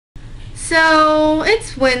So,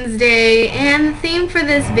 it's Wednesday, and the theme for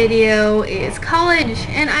this video is college,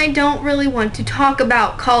 and I don't really want to talk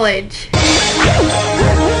about college.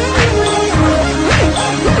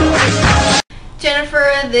 Jennifer,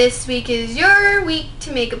 this week is your week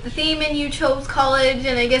to make up the theme, and you chose college,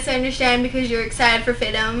 and I guess I understand because you're excited for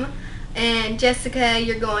FIDM. And Jessica,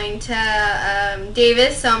 you're going to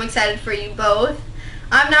Davis, so I'm excited for you both.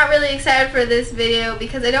 I'm not really excited for this video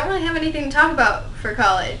because I don't really have anything to talk about for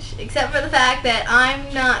college, except for the fact that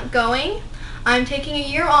I'm not going. I'm taking a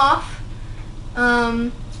year off.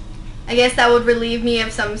 I guess that would relieve me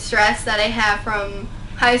of some stress that I have from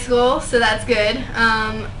high school, so that's good.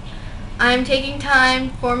 I'm taking time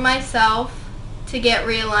for myself to get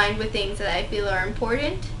realigned with things that I feel are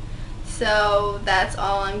important. So that's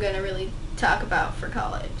all I'm going to really talk about for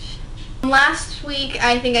college. Last week,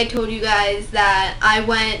 I think I told you guys that I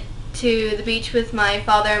went to the beach with my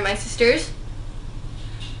father and my sisters,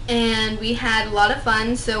 and we had a lot of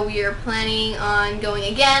fun, so we are planning on going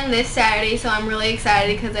again this Saturday, so I'm really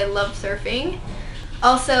excited because I love surfing.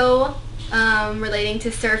 Also, relating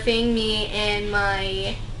to surfing, me and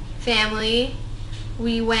my family,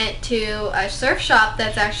 we went to a surf shop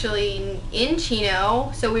that's actually in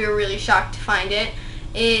Chino, so we were really shocked to find it.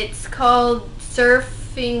 It's called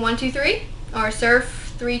Surfing 123 or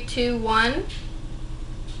Surf 321.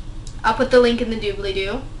 I'll put the link in the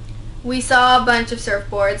doobly-doo. We saw a bunch of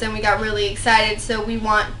surfboards and we got really excited, so we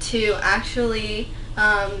want to actually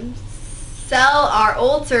sell our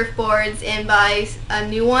old surfboards and buy a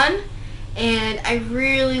new one. And I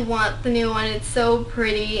really want the new one. It's so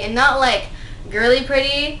pretty, and not like girly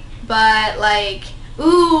pretty, but like,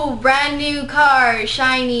 ooh, brand new car,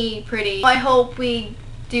 shiny pretty. I hope we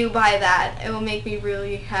do buy that. It will make me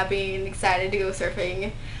really happy and excited to go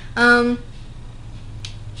surfing.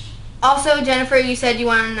 Also, Jennifer, you said you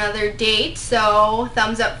want another date, so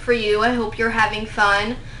thumbs up for you. I hope you're having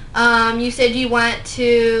fun. You said you want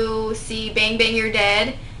to see Bang Bang You're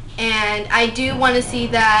Dead, and I do want to see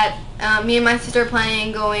that. Me and my sister are planning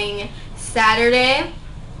on going Saturday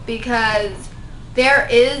because there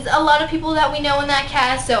is a lot of people that we know in that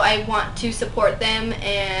cast, so I want to support them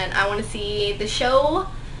and I want to see the show.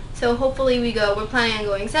 So hopefully we go. We're planning on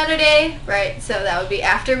going Saturday, right? So that would be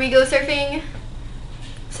after we go surfing.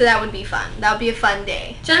 So that would be fun. That would be a fun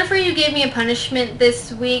day. Jennifer, you gave me a punishment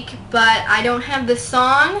this week, but I don't have the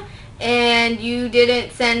song, and you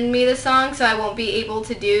didn't send me the song, so I won't be able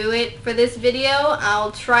to do it for this video.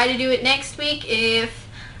 I'll try to do it next week if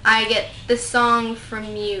I get the song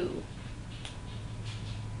from you.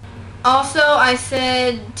 Also, I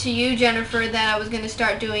said to you, Jennifer, that I was going to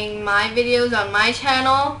start doing my videos on my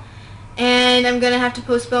channel, and I'm going to have to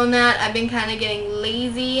postpone that. I've been kind of getting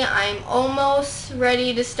lazy. I'm almost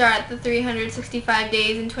ready to start the 365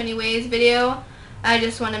 days in 20 ways video. I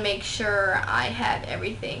just want to make sure I have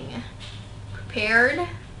everything prepared.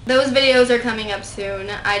 Those videos are coming up soon.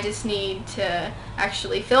 I just need to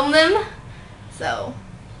actually film them. So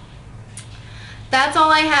that's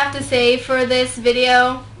all I have to say for this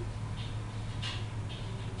video.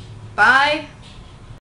 Bye.